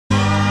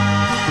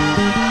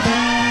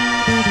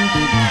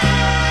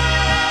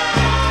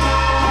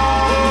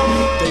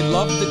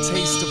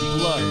taste of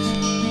blood.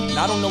 And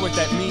I don't know what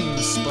that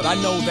means, but I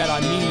know that I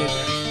mean it.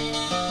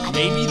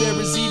 Maybe they're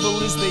as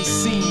evil as they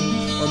seem,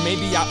 or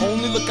maybe I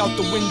only look out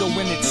the window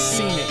when it's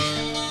scenic.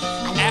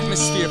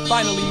 Atmosphere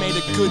finally made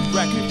a good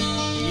record.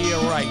 Yeah,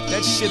 right,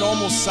 that shit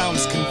almost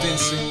sounds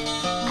convincing.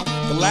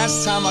 The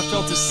last time I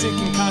felt as sick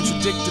and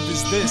contradictive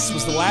as this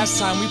was the last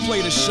time we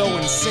played a show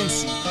in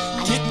Cincy.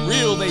 Get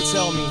real, they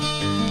tell me.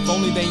 If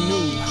only they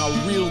knew how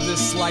real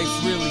this life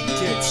really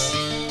gets.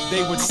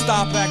 They would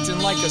stop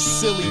acting like a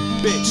silly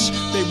bitch.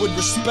 They would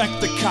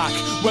respect the cock,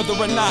 whether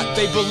or not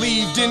they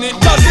believed in it.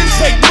 Doesn't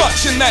take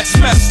much, and that's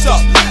messed up,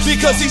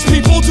 because these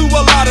people do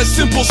a lot of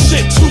simple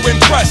shit to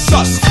impress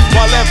us.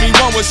 While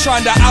everyone was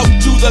trying to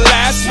outdo the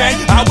last man,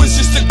 I was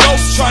just a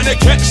ghost trying to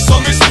catch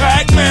some Miss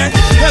Pac-Man.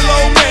 Hello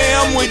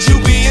ma'am, would you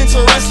be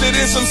interested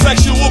in some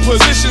sexual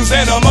positions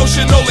and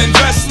emotional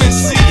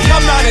investments? See,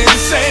 I'm not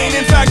insane,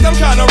 in fact I'm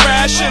kinda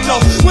rational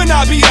when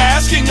I be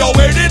asking, yo,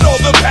 where did all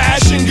the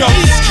passion go?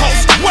 East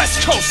Coast, West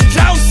Coast,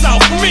 down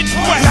south,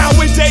 Midwest.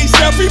 Nowadays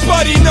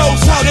everybody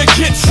knows how to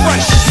get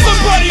fresh.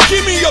 Somebody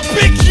give me a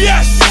big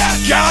yes.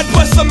 God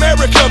bless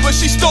America, but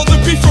she stole the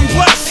beef from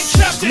Bless.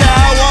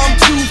 Now I'm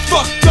too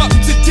fucked up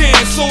to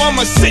dance, so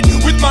I'ma sit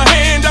with my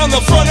hand on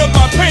the front of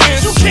my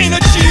pants. You can't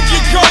achieve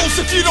your goals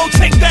if you don't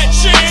take that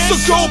chance. So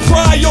go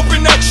pry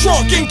open that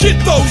trunk and get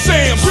those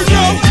amps. You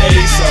know,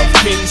 days of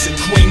kings and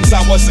queens, I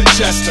was a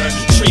jester.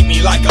 Treat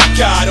me like a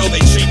god, or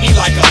they treat me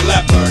like a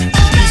leper.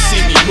 You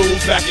see me move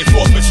back and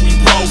forth between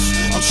both.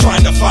 I'm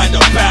trying to find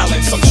a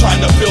balance, I'm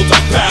trying to build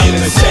a balance.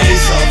 In the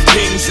days of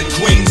kings and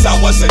queens, I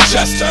was a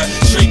jester.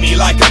 Treat me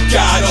like a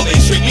god, or they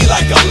treat me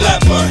like a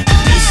leper.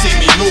 You see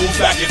me move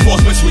back and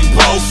forth between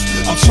both.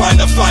 I'm trying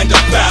to find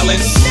a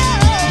balance.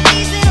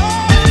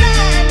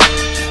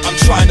 I'm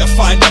trying to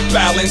find a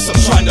balance,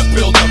 I'm trying to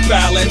build a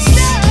balance.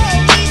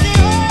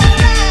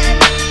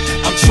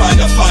 I'm trying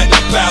to find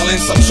a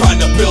balance, I'm trying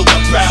to build a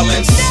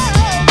balance.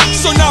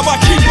 So now I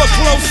keep a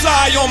close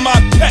eye on my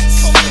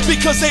pets,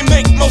 because they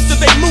make most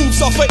of their moves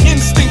off of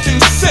instinct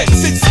and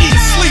sense. It's eat,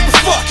 sleep,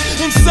 fuck,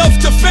 and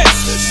self-defense.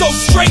 So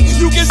straight,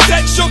 you can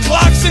set your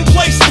clocks and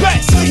place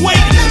bets.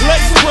 Wait,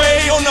 let's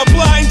pray on a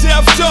blind,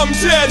 deaf, dumb,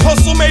 dead.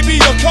 Hustle,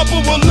 maybe a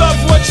couple will love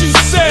what you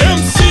said.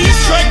 MCs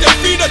drag their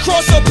feet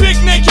across a big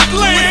naked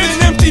land with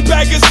an empty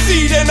bag of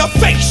seed and a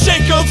fake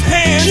shake of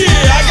hands. Yeah,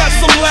 I got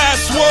some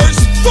last words.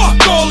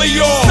 Fuck all of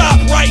y'all. Stop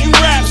writing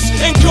raps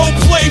and go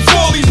play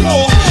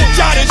volleyball.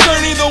 Gotta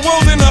journey the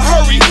world in a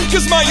hurry,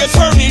 cause my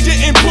attorney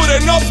didn't put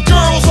enough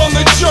girls on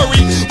the jury.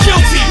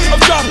 Guilty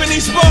of dropping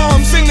these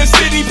bombs in the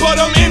city, but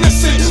I'm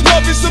innocent.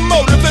 Love is the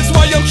motive, that's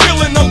why I'm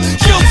killing them.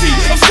 Guilty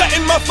of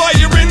setting my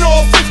fire in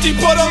all 50,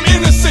 but I'm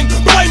innocent.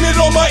 Blame it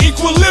on my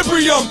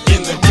equilibrium.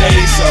 In the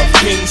days of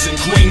kings and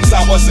queens,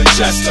 I was a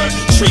jester.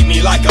 Treat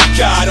me like a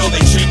god, or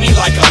they treat me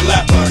like a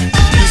leper.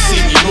 You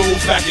see me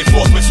move back and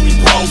forth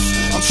between both.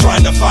 I'm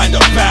trying to find a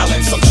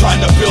balance, I'm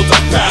trying to build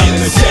a balance.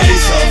 In the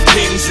days of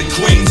kings and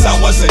queens, I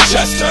was a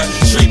jester.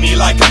 Treat me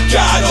like a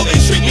god, or they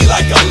treat me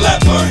like a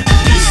leper.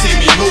 You see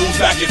me move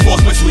back and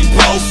forth between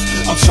both.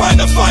 I'm trying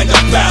to find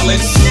a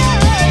balance.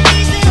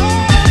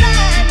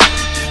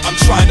 I'm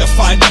trying to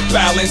find a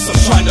balance, I'm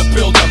trying to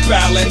build a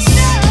balance.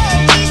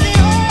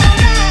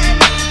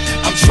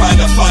 I'm trying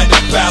to find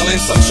a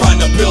balance, I'm trying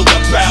to build a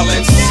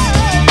balance.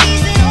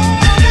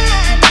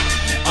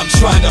 I'm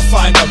trying to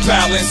find a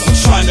balance, I'm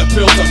trying to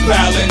build a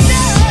balance.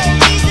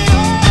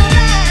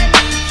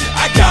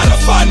 I gotta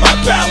find my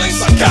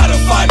balance, I gotta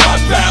find my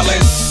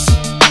balance.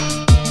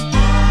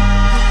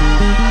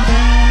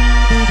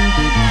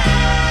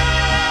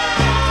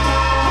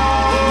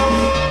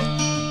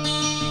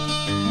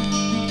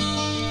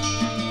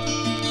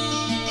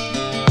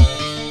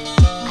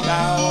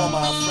 Now all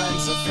my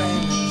friends are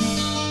famous.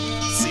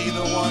 It's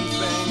either one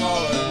thing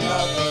or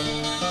another.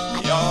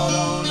 Y'all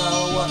don't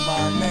know what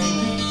my name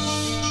is.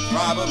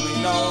 Probably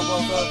know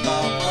both of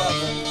my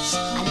brothers.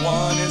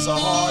 One is a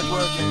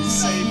hard-working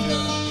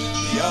savior,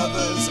 the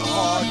other's a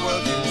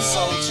hard-working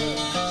soldier.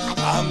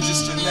 I'm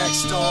just your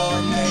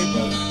next-door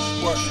neighbor,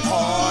 working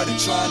hard and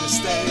trying to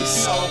stay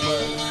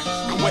sober.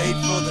 Wait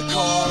for the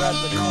car at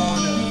the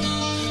corner,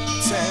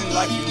 pretend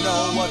like you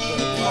know what the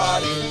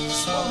plot is.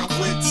 Won't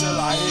quit till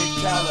I hit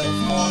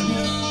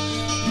California,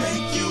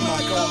 make you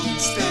my Golden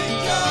State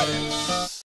guy.